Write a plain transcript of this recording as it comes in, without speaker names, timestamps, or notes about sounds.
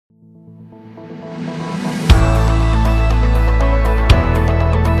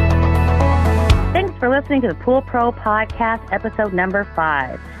listening to the Pool Pro Podcast, episode number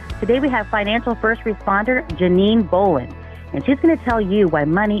 5. Today we have financial first responder Janine Bolin, and she's going to tell you why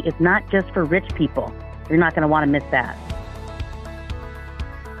money is not just for rich people. You're not going to want to miss that.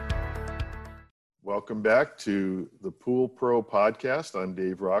 Welcome back to the Pool Pro Podcast. I'm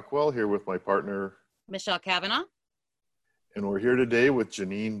Dave Rockwell, here with my partner, Michelle Kavanaugh. And we're here today with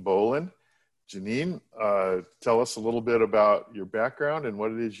Janine Bolin. Janine, tell us a little bit about your background and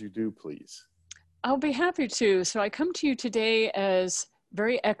what it is you do, please. I'll be happy to. So I come to you today as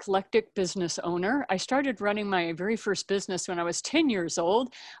very eclectic business owner. I started running my very first business when I was 10 years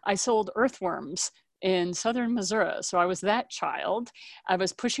old. I sold earthworms in southern Missouri. So I was that child. I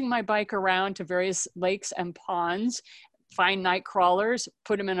was pushing my bike around to various lakes and ponds, find night crawlers,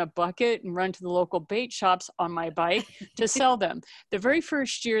 put them in a bucket and run to the local bait shops on my bike to sell them. The very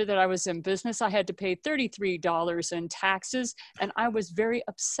first year that I was in business, I had to pay $33 in taxes, and I was very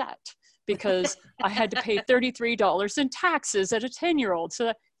upset because I had to pay $33 in taxes at a 10-year-old.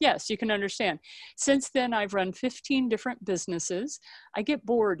 So yes, you can understand. Since then, I've run 15 different businesses. I get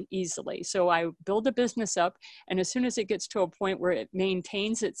bored easily. So I build a business up, and as soon as it gets to a point where it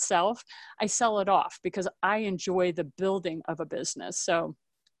maintains itself, I sell it off because I enjoy the building of a business. So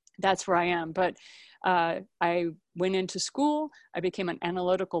that's where I am. But I went into school. I became an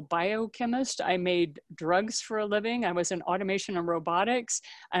analytical biochemist. I made drugs for a living. I was in automation and robotics.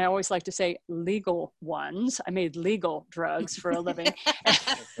 And I always like to say legal ones. I made legal drugs for a living.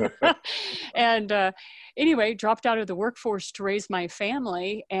 And anyway, dropped out of the workforce to raise my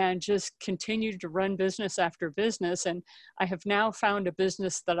family and just continued to run business after business. And I have now found a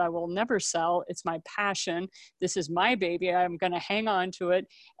business that I will never sell. It's my passion. This is my baby. I'm going to hang on to it.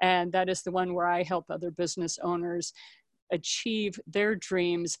 And that is the one where I help other business owners achieve their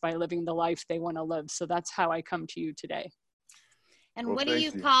dreams by living the life they want to live. So that's how I come to you today. And well,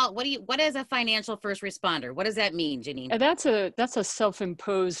 what is a financial first responder? What does that mean, Janine? That's a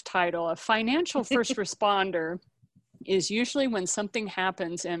self-imposed title. A financial first responder is usually when something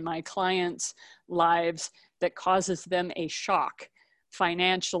happens in my clients' lives that causes them a shock.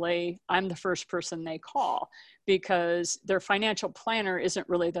 Financially, I'm the first person they call because their financial planner isn't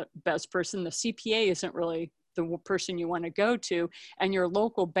really the best person. The CPA isn't really the person you want to go to, and your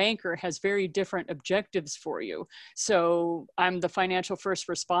local banker has very different objectives for you. So I'm the financial first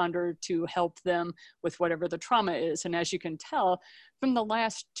responder to help them with whatever the trauma is. And as you can tell, from the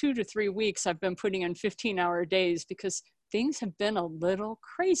last 2 to 3 weeks, I've been putting in 15-hour days because things have been a little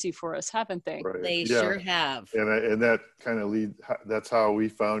crazy for us, haven't they? Right. They sure have. And that kind of that's how we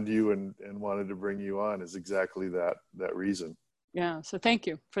found you and wanted to bring you on, is exactly that reason. Yeah. So thank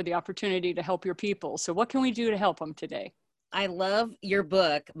you for the opportunity to help your people. So what can we do to help them today? I love your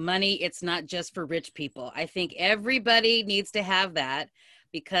book, Money, It's Not Just for Rich People. I think everybody needs to have that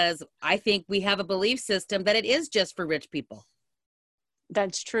because I think we have a belief system that it is just for rich people.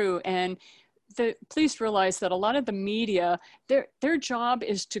 That's true. And please realize that a lot of the media, their job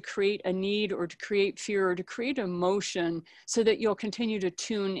is to create a need or to create fear or to create emotion so that you'll continue to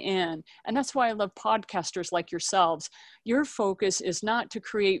tune in. And that's why I love podcasters like yourselves. Your focus is not to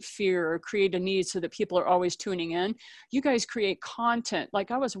create fear or create a need so that people are always tuning in. You guys create content. Like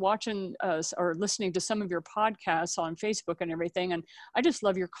I was watching or listening to some of your podcasts on Facebook and everything, and I just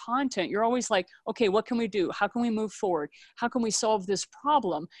love your content. You're always like, okay, what can we do? How can we move forward? How can we solve this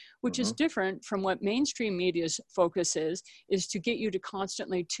problem? Which is different from what mainstream media's focus is to get you to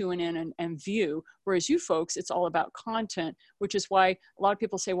constantly tune in and view. Whereas you folks, it's all about content, which is why a lot of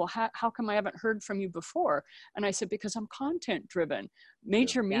people say, well, how come I haven't heard from you before? And I said, because I'm content driven.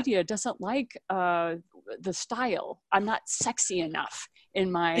 Major media doesn't like the style. I'm not sexy enough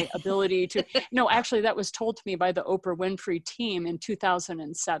in my ability to, no, actually that was told to me by the Oprah Winfrey team in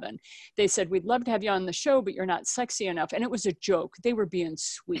 2007. They said, we'd love to have you on the show, but you're not sexy enough. And it was a joke. They were being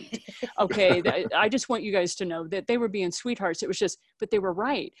sweet. Okay. I just want you guys to know that they were being sweethearts. It was just, but they were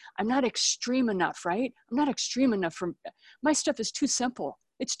right. I'm not extreme enough, right? I'm not extreme enough my stuff is too simple.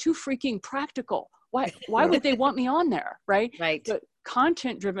 It's too freaking practical. Why would they want me on there? Right. Right. But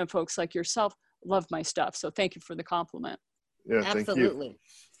content driven folks like yourself love my stuff. So thank you for the compliment. Yeah, absolutely. Thank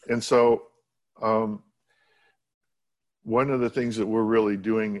you. And so one of the things that we're really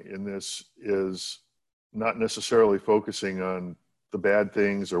doing in this is not necessarily focusing on the bad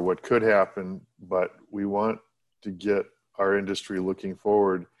things or what could happen, but we want to get our industry looking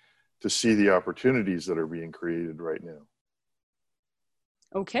forward to see the opportunities that are being created right now.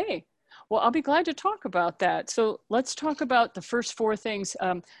 Okay. Well, I'll be glad to talk about that. So let's talk about the first four things.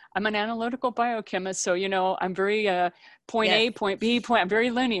 I'm an analytical biochemist, so, you know, I'm very point Yes. A, point B, I'm very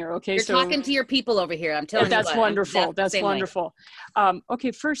linear. Okay. You're talking to your people over here. I'm telling you that's what. wonderful. That's same way. wonderful.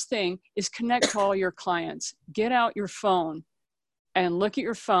 Okay. First thing is connect to all your clients. Get out your phone and look at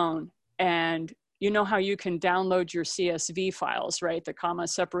your phone, and you know how you can download your CSV files, right? The comma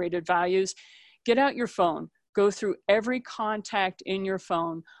separated values. Get out your phone, go through every contact in your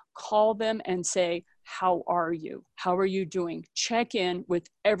phone, call them and say, how are you? How are you doing? Check in with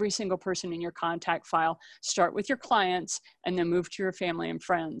every single person in your contact file. Start with your clients and then move to your family and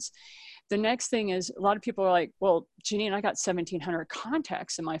friends. The next thing is, a lot of people are like, well, Janine, I got 1,700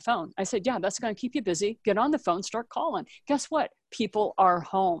 contacts in my phone. I said, yeah, that's going to keep you busy. Get on the phone, start calling. Guess what? People are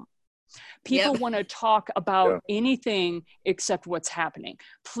home. People want to talk about anything except what's happening.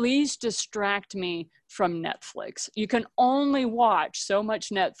 Please distract me from Netflix. You can only watch so much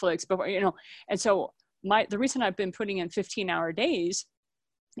Netflix before, you know. And so the reason I've been putting in 15-hour days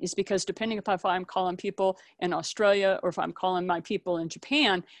is because depending upon if I'm calling people in Australia or if I'm calling my people in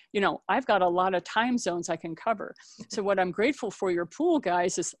Japan, you know, I've got a lot of time zones I can cover. So what I'm grateful for your pool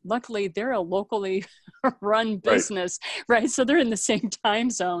guys is luckily they're a locally run business, right? So they're in the same time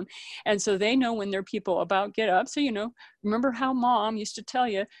zone. And so they know when their people about get up. So, you know, remember how mom used to tell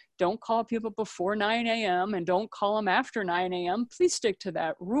you, don't call people before 9 a.m. and don't call them after 9 a.m. Please stick to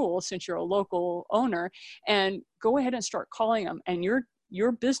that rule since you're a local owner, and go ahead and start calling them. And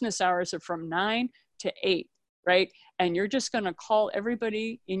your business hours are from 9 to 8, right? And you're just going to call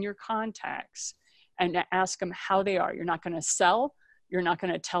everybody in your contacts and ask them how they are. You're not going to sell. You're not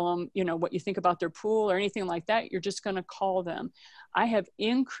going to tell them, you know, what you think about their pool or anything like that. You're just going to call them. I have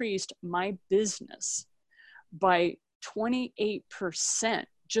increased my business by 28%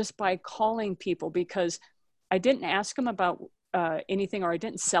 just by calling people, because I didn't ask them about anything, or I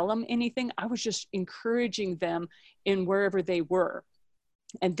didn't sell them anything. I was just encouraging them in wherever they were.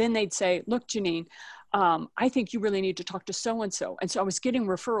 And then they'd say, look, Janine, I think you really need to talk to so-and-so. And so I was getting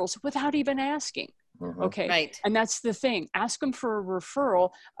referrals without even asking. Okay. Right. And that's the thing. Ask them for a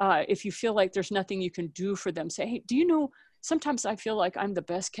referral. If you feel like there's nothing you can do for them, say, hey, do you know, sometimes I feel like I'm the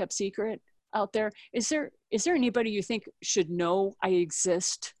best kept secret out there. Is there anybody you think should know I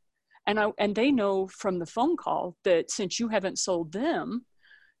exist? And they know from the phone call that since you haven't sold them,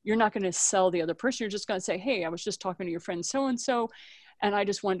 you're not going to sell the other person. You're just going to say, hey, I was just talking to your friend so-and-so, and I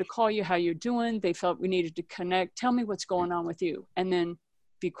just wanted to call you. How you doing? They felt we needed to connect. Tell me what's going on with you. And then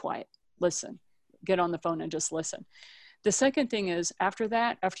be quiet. Listen. Get on the phone and just listen. The second thing is, after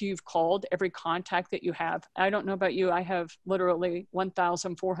that, after you've called every contact that you have, I don't know about you, I have literally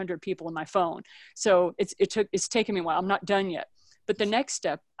 1,400 people in my phone. So it's taken me a while. I'm not done yet. But the next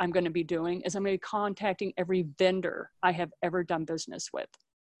step I'm going to be doing is I'm going to be contacting every vendor I have ever done business with.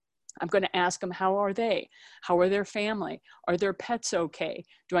 I'm going to ask them, how are they? How are their family? Are their pets okay?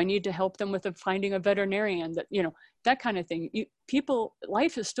 Do I need to help them with finding a veterinarian? That, you know, that kind of thing. People,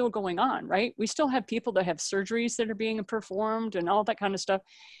 life is still going on, right? We still have people that have surgeries that are being performed and all that kind of stuff.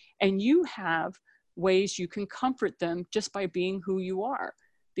 And you have ways you can comfort them just by being who you are,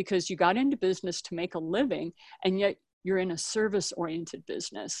 because you got into business to make a living, and yet you're in a service-oriented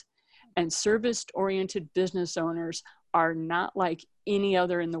business. And service-oriented business owners are not like any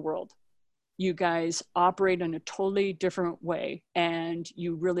other in the world. You guys operate in a totally different way, and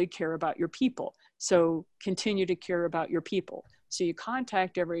you really care about your people. So continue to care about your people. So you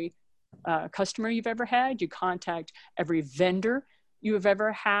contact every customer you've ever had, you contact every vendor you have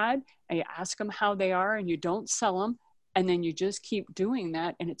ever had, and you ask them how they are, and you don't sell them. And then you just keep doing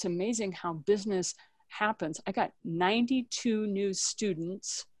that. And it's amazing how business happens. I got 92 new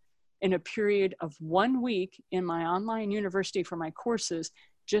students in a period of 1 week in my online university for my courses,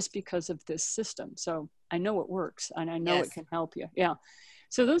 just because of this system. So I know it works, and I know it can help you. Yeah.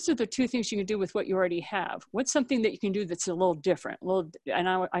 So those are the two things you can do with what you already have. What's something that you can do that's a little different? And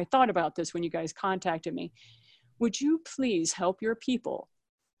I thought about this when you guys contacted me. Would you please help your people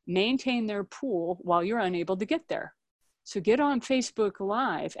maintain their pool while you're unable to get there? So get on Facebook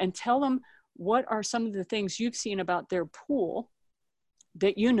Live and tell them what are some of the things you've seen about their pool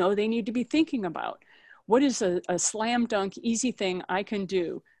that you know they need to be thinking about. What is a slam dunk easy thing I can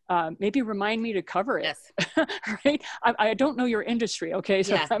do? Maybe remind me to cover it. Yes. Right? I don't know your industry. Okay.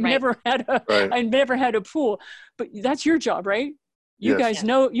 So I've never had a pool, but that's your job, right? You guys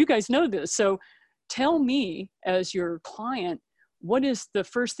know this. So tell me, as your client, what is the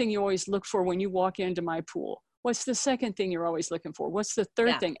first thing you always look for when you walk into my pool? What's the second thing you're always looking for? What's the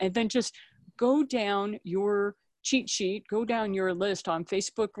third thing? And then just go down your cheat sheet, go down your list on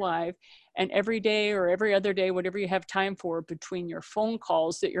Facebook Live, and every day or every other day, whatever you have time for between your phone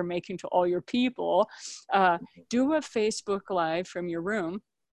calls that you're making to all your people, do a Facebook Live from your room,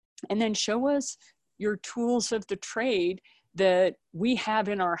 and then show us your tools of the trade that we have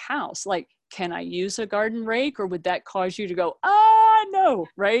in our house. Like, can I use a garden rake, or would that cause you to go, no,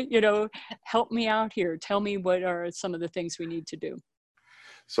 right? You know, help me out here. Tell me what are some of the things we need to do.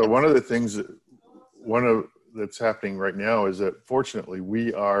 So one of the things that's happening right now is that fortunately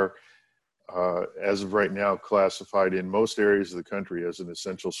we are, as of right now, classified in most areas of the country as an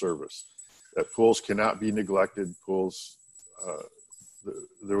essential service. That pools cannot be neglected. Pools,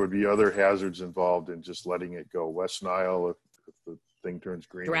 there would be other hazards involved in just letting it go. West Nile, if the thing turns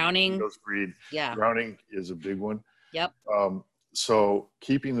green, drowning, goes green. Yeah, drowning is a big one. Yep. So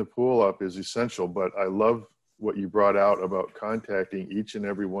keeping the pool up is essential, but I love what you brought out about contacting each and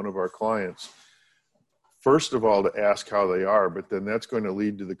every one of our clients. First of all, to ask how they are, but then that's going to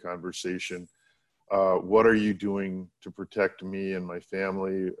lead to the conversation. What are you doing to protect me and my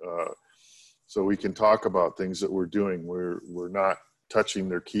family? So we can talk about things that we're doing. We're not touching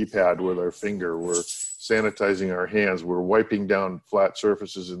their keypad with our finger. We're sanitizing our hands. We're wiping down flat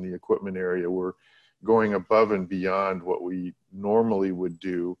surfaces in the equipment area. We're going above and beyond what we normally would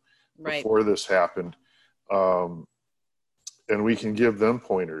do before this happened. And we can give them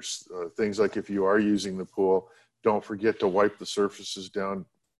pointers, things like if you are using the pool, don't forget to wipe the surfaces down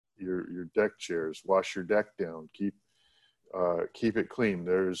your deck chairs, wash your deck down, keep it clean.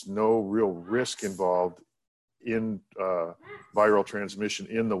 There's no real risk involved in viral transmission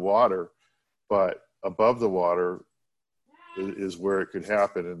in the water, but above the water is where it could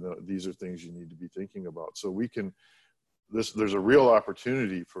happen. And these are things you need to be thinking about. So we can, there's a real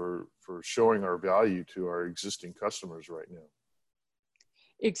opportunity for showing our value to our existing customers right now.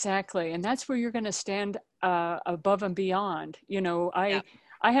 Exactly. And that's where you're going to stand above and beyond. You know, I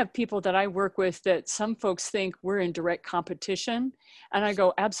have people that I work with that some folks think we're in direct competition. And I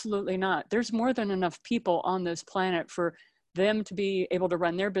go, absolutely not. There's more than enough people on this planet for them to be able to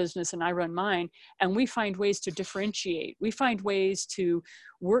run their business and I run mine. And we find ways to differentiate. We find ways to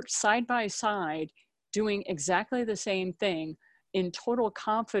work side by side, doing exactly the same thing in total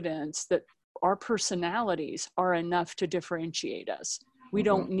confidence that our personalities are enough to differentiate us. We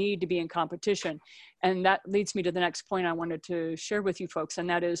don't need to be in competition. And that leads me to the next point I wanted to share with you folks. And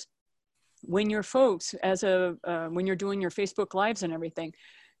that is, when your folks, when you're doing your Facebook Lives and everything,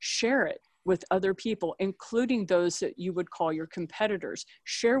 share it with other people, including those that you would call your competitors.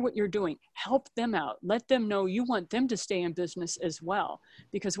 Share what you're doing, help them out, let them know you want them to stay in business as well.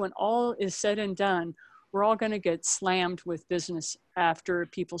 Because when all is said and done, we're all going to get slammed with business after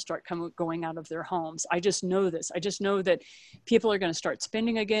people start going out of their homes. I just know this. I just know that people are going to start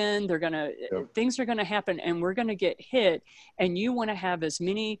spending again. They're going to, things are going to happen and we're going to get hit. And you want to have as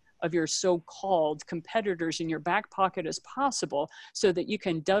many of your so-called competitors in your back pocket as possible so that you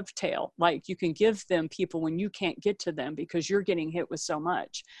can dovetail, like you can give them people when you can't get to them because you're getting hit with so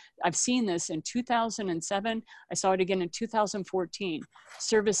much. I've seen this in 2007. I saw it again in 2014.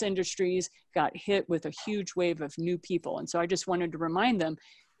 Service industries got hit with a huge wave of new people. And so I just wanted to remind them,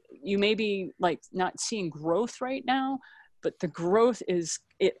 you may be like not seeing growth right now, but the growth is,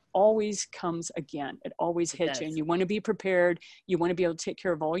 it always comes again. It always hits you. And you want to be prepared. You want to be able to take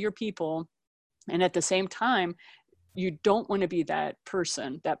care of all your people. And at the same time, you don't want to be that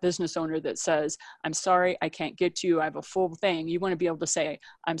person, that business owner that says, I'm sorry, I can't get to you. I have a full thing. You want to be able to say,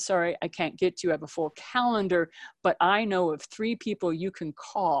 I'm sorry, I can't get to you. I have a full calendar, but I know of 3 people you can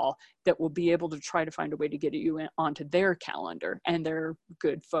call that will be able to try to find a way to get you onto their calendar, and they're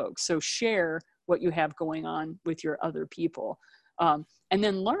good folks. So share what you have going on with your other people. And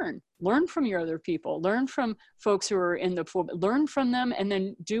then learn from your other people, learn from folks who are in the pool, learn from them, and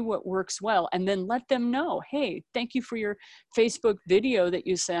then do what works well. And then let them know, hey, thank you for your Facebook video that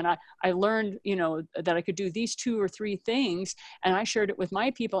you sent. I learned, you know, that I could do these 2 or 3 things, and I shared it with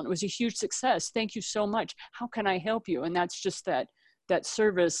my people, and it was a huge success. Thank you so much. How can I help you? And that's just that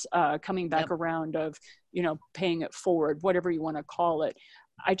service coming back around of, you know, paying it forward, whatever you want to call it.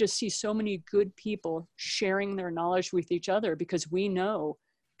 I just see so many good people sharing their knowledge with each other because we know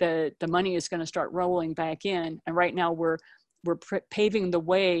that the money is going to start rolling back in. And right now we're paving the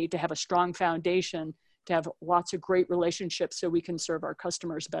way to have a strong foundation, to have lots of great relationships so we can serve our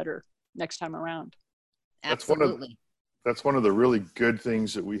customers better next time around. Absolutely. That's one of the really good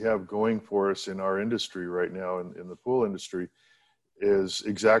things that we have going for us in our industry right now, in the pool industry, is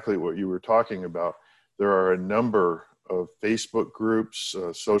exactly what you were talking about. There are a number of Facebook groups,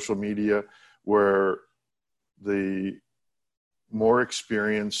 social media, where the more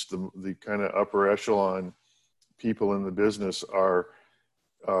experienced, the kind of upper echelon people in the business are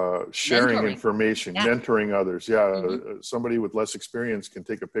sharing Mentoring. information, Yeah. mentoring others. Yeah, Mm-hmm. somebody with less experience can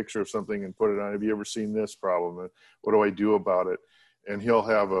take a picture of something and put it on. Have you ever seen this problem? What do I do about it? And he'll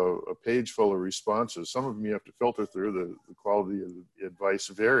have a page full of responses. Some of them you have to filter through. The quality of the advice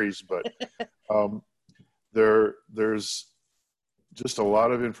varies, but there's just a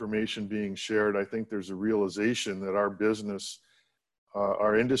lot of information being shared. I think there's a realization that our business,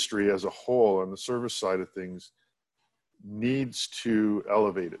 our industry as a whole on the service side of things, needs to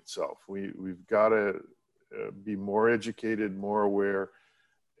elevate itself. We've got to be more educated, more aware,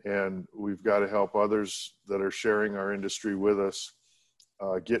 and we've got to help others that are sharing our industry with us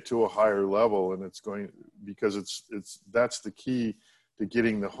get to a higher level. And because that's the key to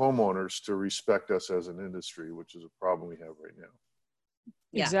getting the homeowners to respect us as an industry, which is a problem we have right now.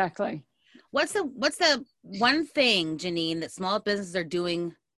 Yeah. Exactly. What's the one thing, Janine, that small businesses are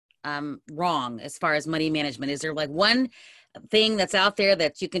doing wrong as far as money management? Is there like one thing that's out there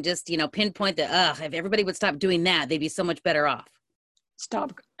that you can just, pinpoint that, if everybody would stop doing that, they'd be so much better off?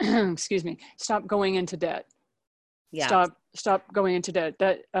 Stop, excuse me, stop going into debt. Yeah. Stop going into debt.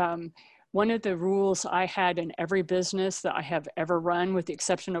 That, one of the rules I had in every business that I have ever run, with the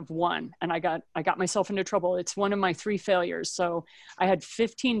exception of one, and I got myself into trouble. It's one of my 3 failures. So I had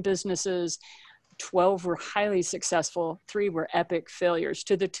 15 businesses, 12 were highly successful, 3 were epic failures,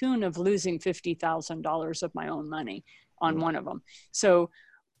 to the tune of losing $50,000 of my own money on one of them. So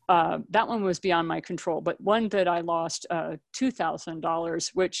that one was beyond my control. But one that I lost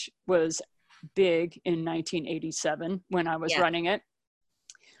 $2,000, which was big in 1987 when I was running it,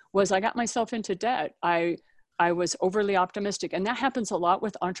 was I got myself into debt. I was overly optimistic, and that happens a lot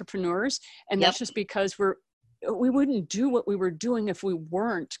with entrepreneurs. And that's just because we wouldn't do what we were doing if we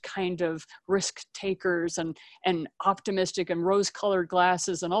weren't kind of risk takers and optimistic and rose-colored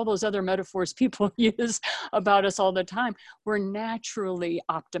glasses and all those other metaphors people use about us all the time. We're naturally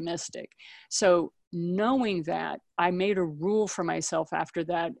optimistic. So knowing that, I made a rule for myself after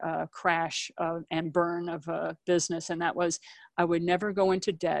that crash and burn of a business, and that was I would never go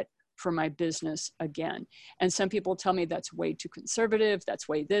into debt for my business again. And some people tell me that's way too conservative, that's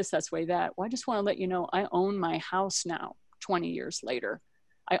way this, that's way that. Well, I just want to let you know, I own my house now, 20 years later.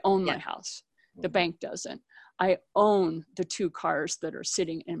 I own my house. The bank doesn't. I own the 2 cars that are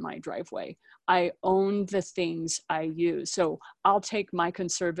sitting in my driveway. I own the things I use. So I'll take my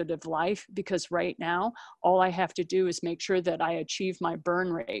conservative life, because right now, all I have to do is make sure that I achieve my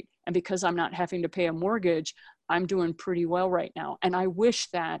burn rate. And because I'm not having to pay a mortgage, I'm doing pretty well right now. And I wish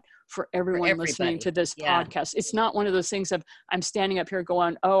that for everyone listening to this podcast. It's not one of those things of I'm standing up here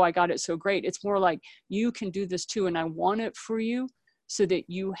going, oh, I got it so great. It's more like, you can do this too. And I want it for you so that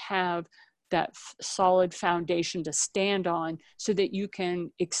you have that solid foundation to stand on, so that you can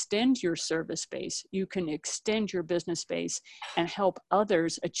extend your service base, you can extend your business base, and help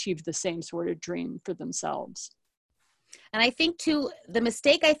others achieve the same sort of dream for themselves. And I think too, the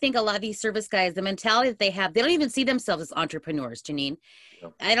mistake, I think a lot of these service guys, the mentality that they have, they don't even see themselves as entrepreneurs, Janine.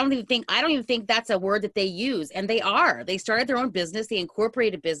 Yep. I don't even think that's a word that they use. And they started their own business. They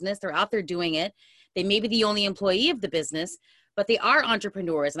incorporated a business. They're out there doing it. They may be the only employee of the business, but they are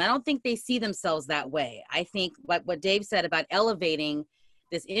entrepreneurs. And I don't think they see themselves that way. I think what Dave said about elevating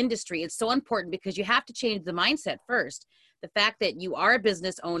this industry, it's so important, because you have to change the mindset first. The fact that you are a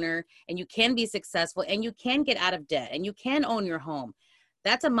business owner and you can be successful and you can get out of debt and you can own your home.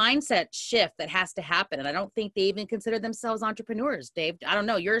 That's a mindset shift that has to happen. And I don't think they even consider themselves entrepreneurs, Dave. I don't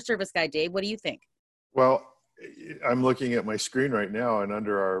know. You're a service guy, Dave. What do you think? Well, I'm looking at my screen right now, and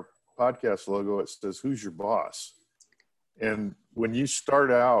under our podcast logo, it says, "Who's your boss?" And when you start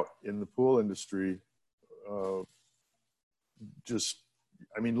out in the pool industry,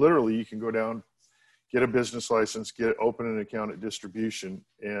 literally you can go down, get a business license, open an account at distribution,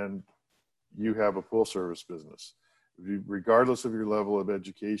 and you have a pool service business. Regardless of your level of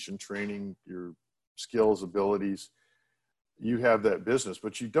education, training, your skills, abilities, you have that business.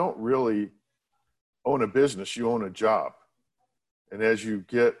 But you don't really own a business, you own a job. And as you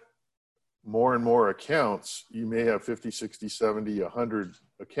get more and more accounts, you may have 50, 60, 70, 100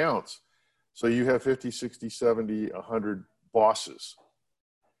 accounts. So you have 50, 60, 70, 100 bosses.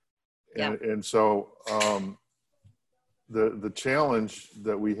 Yeah. And so the challenge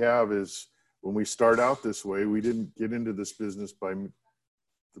that we have is, when we start out this way, we didn't get into this business by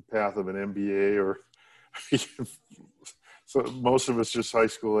the path of an MBA or so most of us just high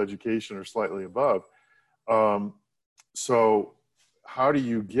school education or slightly above. So how do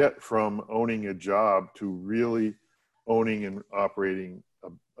you get from owning a job to really owning and operating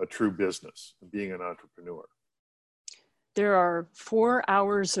a true business and being an entrepreneur? There are 4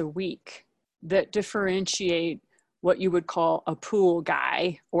 hours a week that differentiate what you would call a pool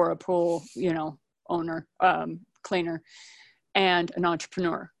guy or a pool, owner, cleaner, and an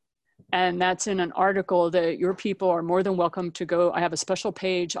entrepreneur. And that's in an article that your people are more than welcome to go. I have a special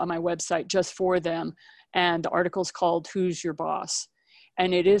page on my website just for them. And the article is called Who's Your Boss?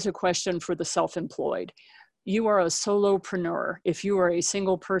 And it is a question for the self-employed. You are a solopreneur. If you are a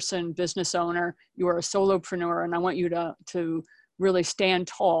single person business owner, you are a solopreneur. And I want you to really stand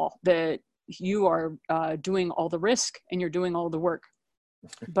tall that you are doing all the risk and you're doing all the work.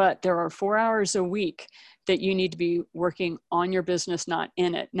 But there are 4 hours a week that you need to be working on your business, not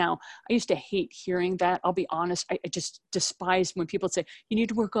in it. Now, I used to hate hearing that. I'll be honest. I just despised when people say, you need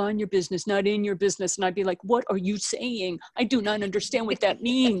to work on your business, not in your business. And I'd be like, what are you saying? I do not understand what that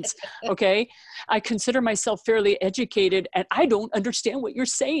means. Okay. I consider myself fairly educated and I don't understand what you're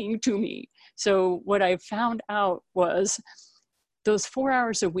saying to me. So what I found out was those 4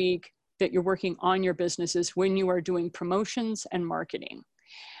 hours a week that you're working on your business is when you are doing promotions and marketing.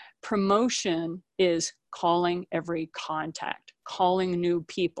 Promotion is calling every contact, calling new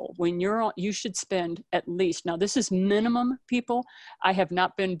people. When you're on, you should spend at least, now this is minimum people. I have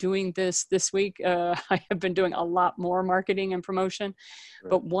not been doing this week. I have been doing a lot more marketing and promotion, right.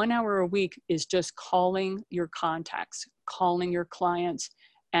 But 1 hour a week is just calling your contacts, calling your clients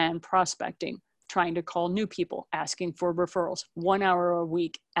and prospecting, trying to call new people, asking for referrals, 1 hour a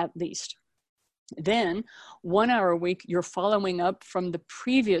week at least. Then 1 hour a week, you're following up from the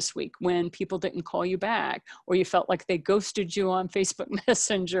previous week when people didn't call you back, or you felt like they ghosted you on Facebook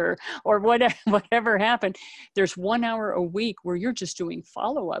Messenger, or whatever happened. There's 1 hour a week where you're just doing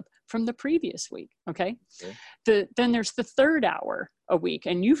follow-up from the previous week, okay? Then there's the third hour a week,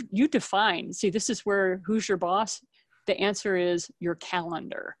 and you define, see, this is where Who's Your Boss? The answer is your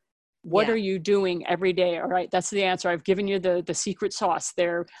calendar. What are you doing every day? All right, that's the answer. I've given you the secret sauce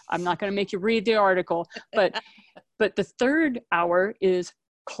there. I'm not going to make you read the article, but the third hour is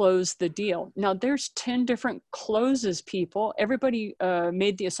close the deal. Now there's 10 different closes, people. Everybody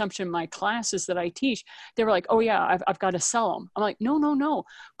made the assumption in my classes that I teach. They were like, oh yeah, I've got to sell them. I'm like, no.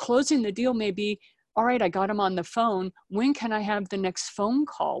 Closing the deal may be, all right, I got them on the phone. When can I have the next phone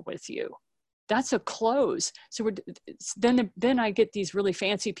call with you? That's a close. So then I get these really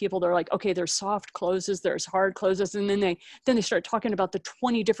fancy people that are like, okay, there's soft closes, there's hard closes. And then they start talking about the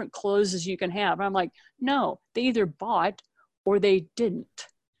 20 different closes you can have. And I'm like, no, they either bought or they didn't.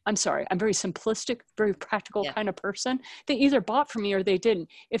 I'm sorry. I'm very simplistic, very practical kind of person. They either bought from me or they didn't.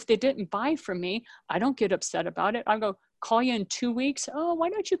 If they didn't buy from me, I don't get upset about it. I go, call you in 2 weeks. Oh, why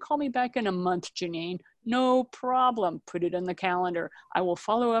don't you call me back in a month, Janine? No problem. Put it in the calendar. I will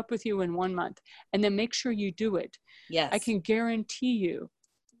follow up with you in 1 month, and then make sure you do it. Yes. I can guarantee you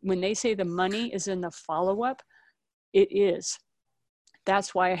when they say the money is in the follow-up, it is.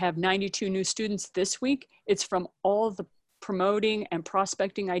 That's why I have 92 new students this week. It's from all the promoting and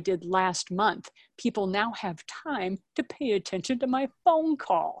prospecting I did last month. People now have time to pay attention to my phone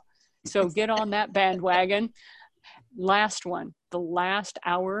call. So get on that bandwagon. Last one, the last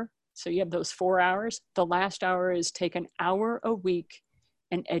hour. So you have those 4 hours. The last hour is take an hour a week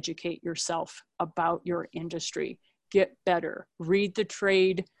and educate yourself about your industry. Get better. Read the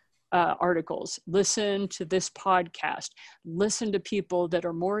trade articles. Listen to this podcast. Listen to people that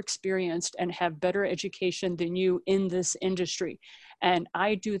are more experienced and have better education than you in this industry. And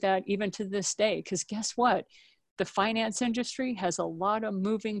I do that even to this day, because guess what? The finance industry has a lot of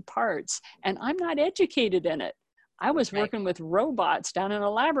moving parts, and I'm not educated in it. I was working with robots down in a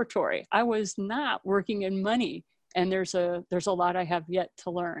laboratory. I was not working in money. And there's a lot I have yet to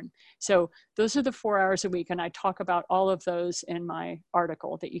learn. So those are the 4 hours a week. And I talk about all of those in my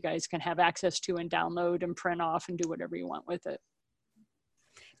article that you guys can have access to and download and print off and do whatever you want with it.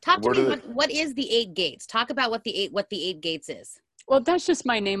 Talk to me, what is the 8 Gates? Talk about what the eight Gates is. Well, that's just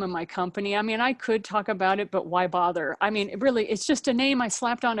my name of my company. I mean, I could talk about it, but why bother? I mean, really, it's just a name I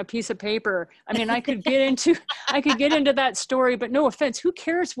slapped on a piece of paper. I mean, I could get into that story, but no offense, who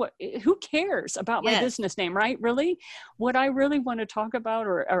cares about my business name, right? Really? What I really want to talk about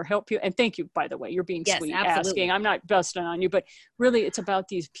or help you, and thank you, by the way, you're being sweet asking. I'm not busting on you, but really it's about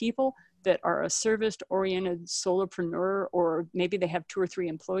these people that are a service-oriented solopreneur, or maybe they have 2 or 3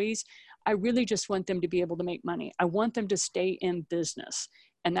 employees. I really just want them to be able to make money. I want them to stay in business.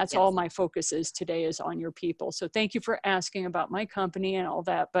 And that's all my focus is today, is on your people. So thank you for asking about my company and all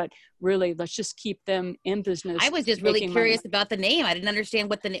that, but really let's just keep them in business. I was just really curious about the name. I didn't understand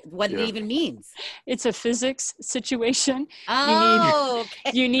what it even means. It's a physics situation. Oh,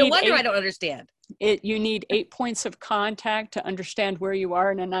 you need no wonder I don't understand. You need 8 points of contact to understand where you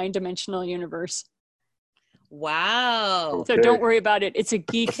are in a 9-dimensional universe. Wow. So don't worry about it. It's a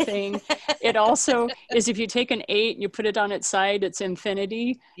geek thing. It also is, if you take an 8 and you put it on its side, it's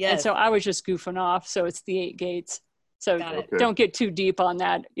infinity. Yes. And so I was just goofing off. So it's the 8 gates. So don't get too deep on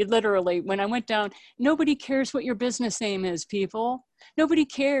that. It literally, when I went down, nobody cares what your business name is, people. Nobody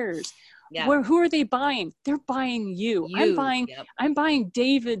cares. Yeah. Who are they buying? They're buying you. I'm buying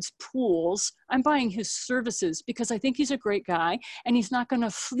David's pools. I'm buying his services because I think he's a great guy and he's not going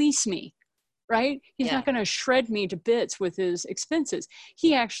to fleece me, right? He's not going to shred me to bits with his expenses.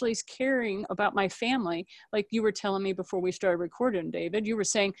 He actually is caring about my family. Like you were telling me before we started recording, David, you were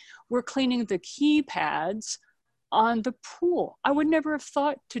saying we're cleaning the keypads on the pool. I would never have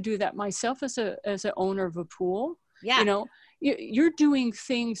thought to do that myself as an owner of a pool. Yeah. You know, you're doing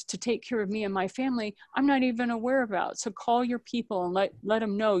things to take care of me and my family I'm not even aware about. So call your people and let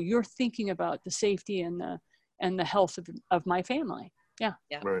them know you're thinking about the safety and the health of my family. Yeah.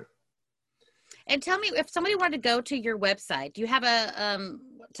 Right. And tell me, if somebody wanted to go to your website, do you have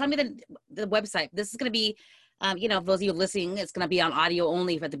tell me the website. This is going to be, those of you listening, it's going to be on audio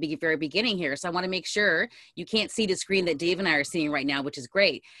only at the very beginning here. So I want to make sure you can't see the screen that Dave and I are seeing right now, which is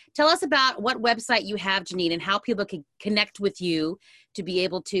great. Tell us about what website you have, Janine, and how people can connect with you to be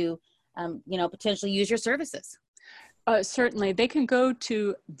able to, potentially use your services. Certainly. They can go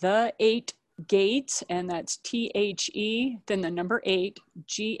to The 8 Gates, and that's THE, then the number 8,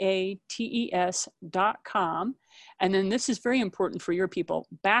 GATES.com. And then this is very important for your people,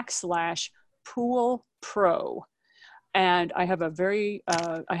 /Pool Pro. And I have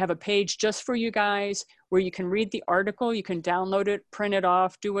I have a page just for you guys where you can read the article. You can download it, print it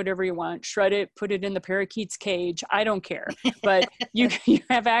off, do whatever you want, shred it, put it in the parakeet's cage. I don't care, but you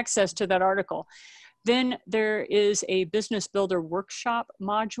have access to that article. Then there is a business builder workshop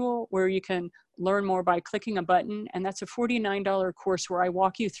module where you can learn more by clicking a button. And that's a $49 course where I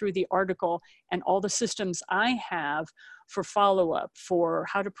walk you through the article and all the systems I have for follow-up, for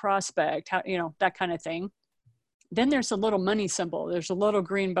how to prospect, that kind of thing. Then there's a little money symbol. There's a little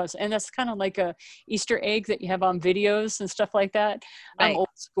green bus, and that's kind of like a Easter egg that you have on videos and stuff like that. Right. I'm old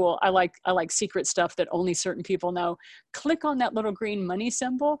school. I like secret stuff that only certain people know. Click on that little green money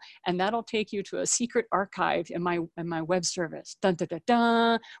symbol, and that'll take you to a secret archive in my web service. Dun, dun, dun,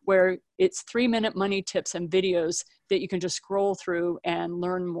 dun, where it's 3-minute money tips and videos that you can just scroll through and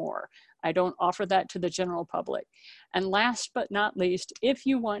learn more. I don't offer that to the general public. And last but not least, if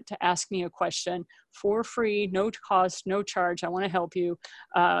you want to ask me a question for free, no cost, no charge, I want to help you.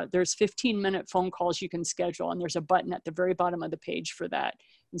 There's 15-minute phone calls you can schedule, and there's a button at the very bottom of the page for that.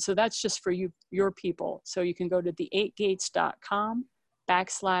 And so that's just for your people. So you can go to the8gates.com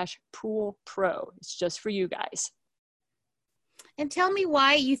 /Pool Pro. It's just for you guys. And tell me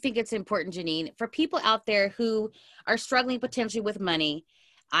why you think it's important, Janine, for people out there who are struggling potentially with money.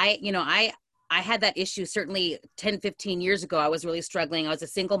 I had that issue certainly 10, 15 years ago. I was really struggling. I was a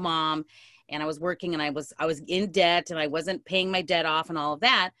single mom and I was working and I was in debt and I wasn't paying my debt off and all of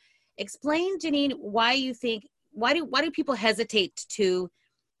that. Explain, Janine, why do people hesitate to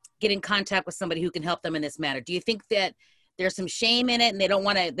get in contact with somebody who can help them in this matter? Do you think that there's some shame in it and they don't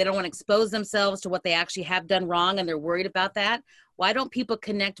want to expose themselves to what they actually have done wrong and they're worried about that? Why don't people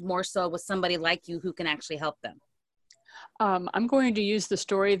connect more so with somebody like you who can actually help them? I'm going to use the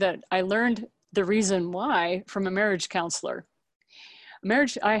story that I learned the reason why from a marriage counselor.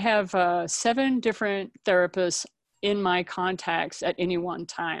 I have 7 different therapists in my contacts at any one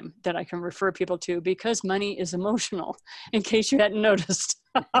time that I can refer people to because money is emotional, in case you hadn't noticed.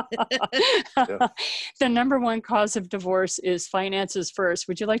 Yeah. The number 1 cause of divorce is finances first.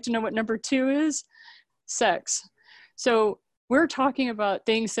 Would you like to know what number 2 is? Sex. So we're talking about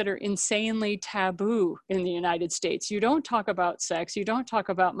things that are insanely taboo in the United States. You don't talk about sex, you don't talk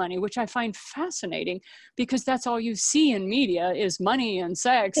about money, which I find fascinating because that's all you see in media is money and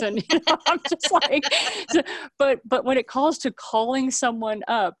sex. And I'm just like, but when it calls to calling someone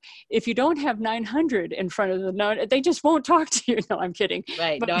up, if you don't have 900 in front of the note, they just won't talk to you. No, I'm kidding.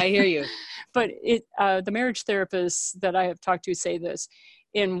 Right, no, I hear you. But the marriage therapists that I have talked to say this,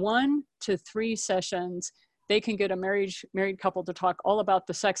 in 1 to 3 sessions, they can get a married couple to talk all about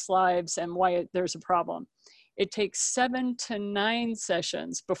the sex lives and why there's a problem. It takes 7 to 9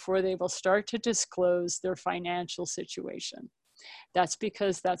 sessions before they will start to disclose their financial situation. That's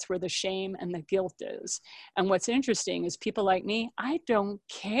because that's where the shame and the guilt is. And what's interesting is people like me, I don't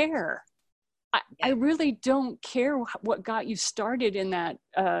care. I really don't care what got you started in that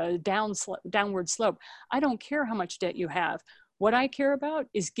downward slope. I don't care how much debt you have. What I care about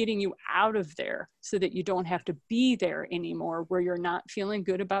is getting you out of there so that you don't have to be there anymore where you're not feeling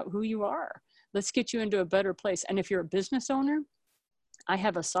good about who you are. Let's get you into a better place. And if you're a business owner, I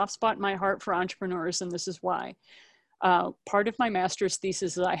have a soft spot in my heart for entrepreneurs, and this is why. Part of my master's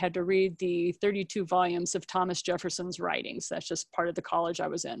thesis is I had to read the 32 volumes of Thomas Jefferson's writings. That's just part of the college I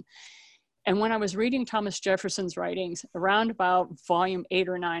was in. And when I was reading Thomas Jefferson's writings, around about volume 8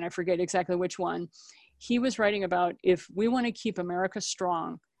 or 9, I forget exactly which one, he was writing about, if we want to keep America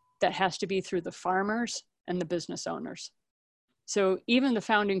strong, that has to be through the farmers and the business owners. So even the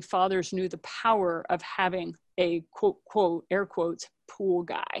founding fathers knew the power of having a quote, quote, air quotes, pool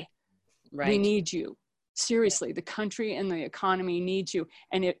guy. Right. We need you. Seriously, the country and the economy needs you.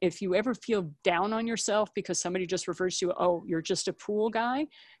 And if you ever feel down on yourself because somebody just refers to you, oh, you're just a pool guy,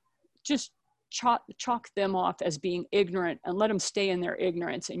 just chalk them off as being ignorant and let them stay in their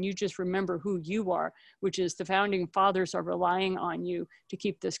ignorance. And you just remember who you are, which is the founding fathers are relying on you to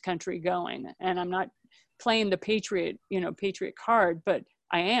keep this country going. And I'm not playing the patriot card, but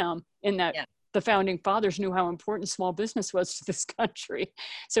I am in that. Yeah. The founding fathers knew how important small business was to this country.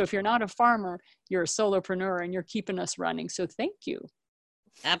 So if you're not a farmer, you're a solopreneur and you're keeping us running. So thank you.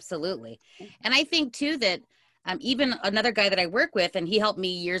 Absolutely. And I think too that even another guy that I work with, and he helped me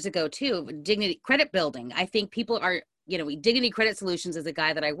years ago too, Dignity Credit Building. I think people are, Dignity Credit Solutions is a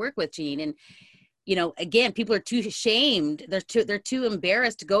guy that I work with, Jeanine. And, again, people are too ashamed. They're too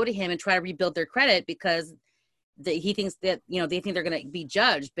embarrassed to go to him and try to rebuild their credit because he thinks that, they think they're going to be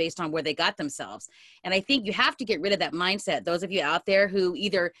judged based on where they got themselves. And I think you have to get rid of that mindset. Those of you out there who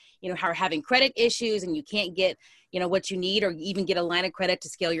either, are having credit issues and you can't get, what you need, or even get a line of credit to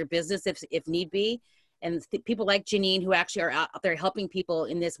scale your business if need be. And people like Jeanine who actually are out there helping people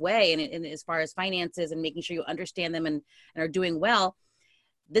in this way and as far as finances and making sure you understand them and are doing well.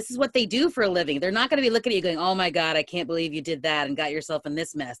 This is what they do for a living. They're not going to be looking at you going, oh my God, I can't believe you did that and got yourself in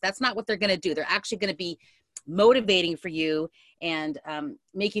this mess. That's not what they're going to do. They're actually going to be motivating for you and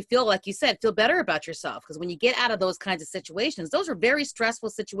make you feel, like you said, feel better about yourself. Because when you get out of those kinds of situations, those are very stressful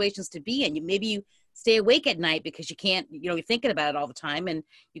situations to be in. Maybe you stay awake at night because you can't, you're thinking about it all the time and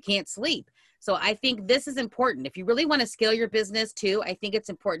you can't sleep. So I think this is important. If you really want to scale your business too, I think it's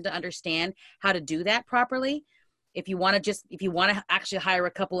important to understand how to do that properly. If you want to actually hire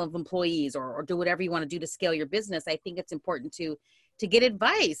a couple of employees or do whatever you want to do to scale your business, I think it's important to get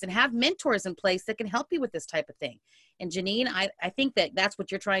advice and have mentors in place that can help you with this type of thing. And Jeanine, I think that that's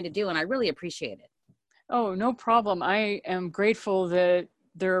what you're trying to do, and I really appreciate it. Oh, no problem. I am grateful that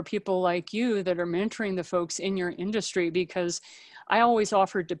there are people like you that are mentoring the folks in your industry, because I always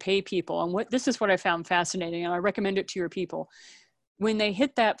offered to pay people. And this is what I found fascinating, and I recommend it to your people. When they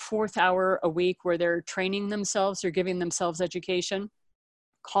hit that 4th hour a week where they're training themselves or giving themselves education,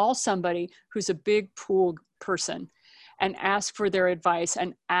 call somebody who's a big pool person and ask for their advice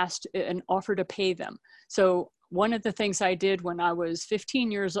and offer to pay them. So one of the things I did when I was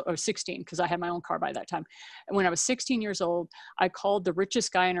 15 years old, or 16, because I had my own car by that time. And when I was 16 years old, I called the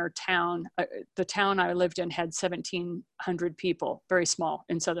richest guy in our town. The town I lived in had 1,700 people, very small,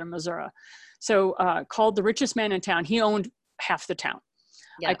 in southern Missouri. So called the richest man in town. He owned half the town.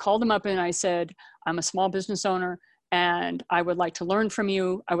 Yeah. I called him up and I said, I'm a small business owner and I would like to learn from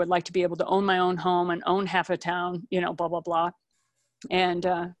you. I would like to be able to own my own home and own half a town, blah, blah, blah. And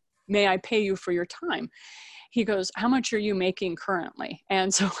may I pay you for your time? He goes, how much are you making currently?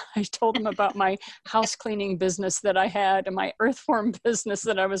 And so I told him about my house cleaning business that I had and my earthworm business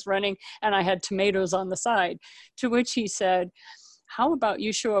that I was running, and I had tomatoes on the side. To which he said, how about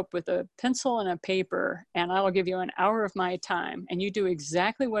you show up with a pencil and a paper and I'll give you an hour of my time and you do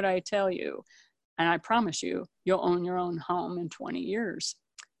exactly what I tell you. And I promise you, you'll own your own home in 20 years.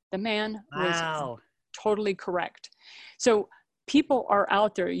 The man was totally correct. So people are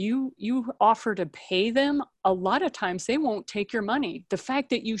out there, you offer to pay them. A lot of times they won't take your money. The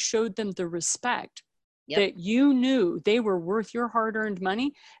fact that you showed them the respect, that you knew they were worth your hard-earned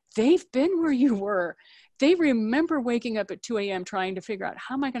money, they've been where you were. They remember waking up at 2 a.m. trying to figure out,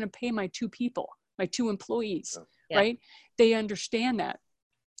 how am I going to pay my 2 people, my 2 employees, right? They understand that.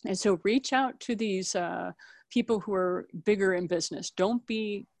 And so reach out to these people who are bigger in business. Don't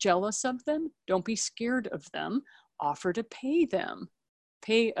be jealous of them. Don't be scared of them. Offer to pay them.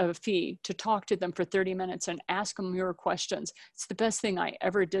 Pay a fee to talk to them for 30 minutes and ask them your questions. It's the best thing I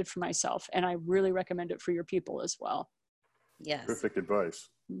ever did for myself. And I really recommend it for your people as well. Yes. Perfect advice.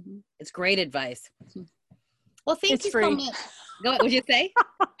 Mm-hmm. It's great advice. Mm-hmm. Well, thank you so much. Go ahead. What'd you say?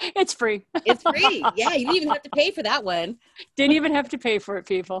 It's free. It's free. Yeah, you didn't even have to pay for that one. Didn't even have to pay for it,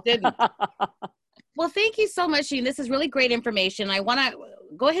 people. Didn't. Well, thank you so much, Jeanine. This is really great information. I want to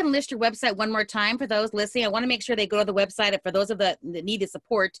go ahead and list your website one more time for those listening. I want to make sure they go to the website. And for those of that need the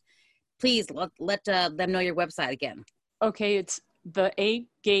support, please let them know your website again. Okay, it's The 8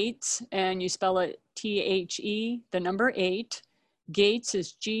 Gates, and you spell it THE, the number 8, Gates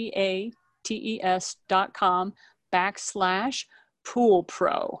is GATES.com/Pool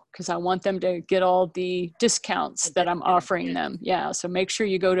Pro, because I want them to get all the discounts that I'm offering them. Yeah, so make sure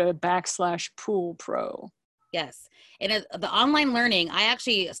you go to /Pool Pro. Yes. And the online learning, I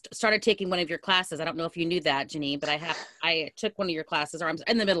actually started taking one of your classes. I don't know if you knew that, Janine, but I took one of your classes, or I'm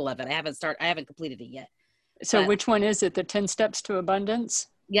in the middle of it. I haven't completed it yet. So which one is it? The 10 Steps to Abundance?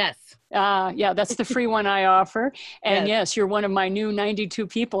 Yes. Yeah, that's the free one I offer. And yes, you're one of my new 92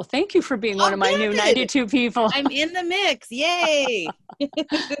 people. Thank you for being one of my new 92 people. I'm in the mix. Yay.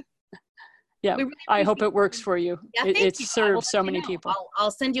 Yeah, really I hope it works for you. Yeah, it serves so many people. I'll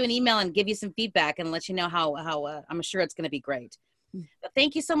send you an email and give you some feedback and let you know how I'm sure it's going to be great. But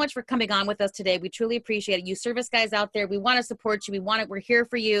thank you so much for coming on with us today. We truly appreciate it. You service guys out there, we want to support you. We're here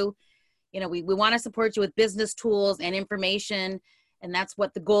for you. We want to support you with business tools and information. And that's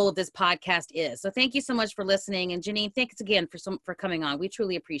what the goal of this podcast is. So thank you so much for listening. And Janine, thanks again for coming on. We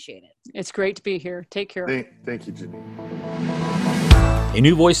truly appreciate it. It's great to be here. Take care. Thank you, Janine. A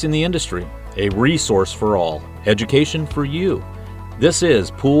new voice in the industry, a resource for all, education for you. This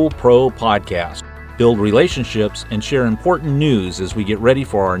is Pool Pro Podcast. Build relationships and share important news as we get ready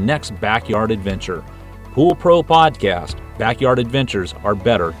for our next backyard adventure. Pool Pro Podcast. Backyard adventures are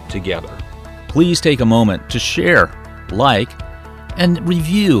better together. Please take a moment to share, like, and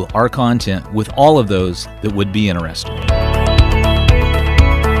review our content with all of those that would be interested.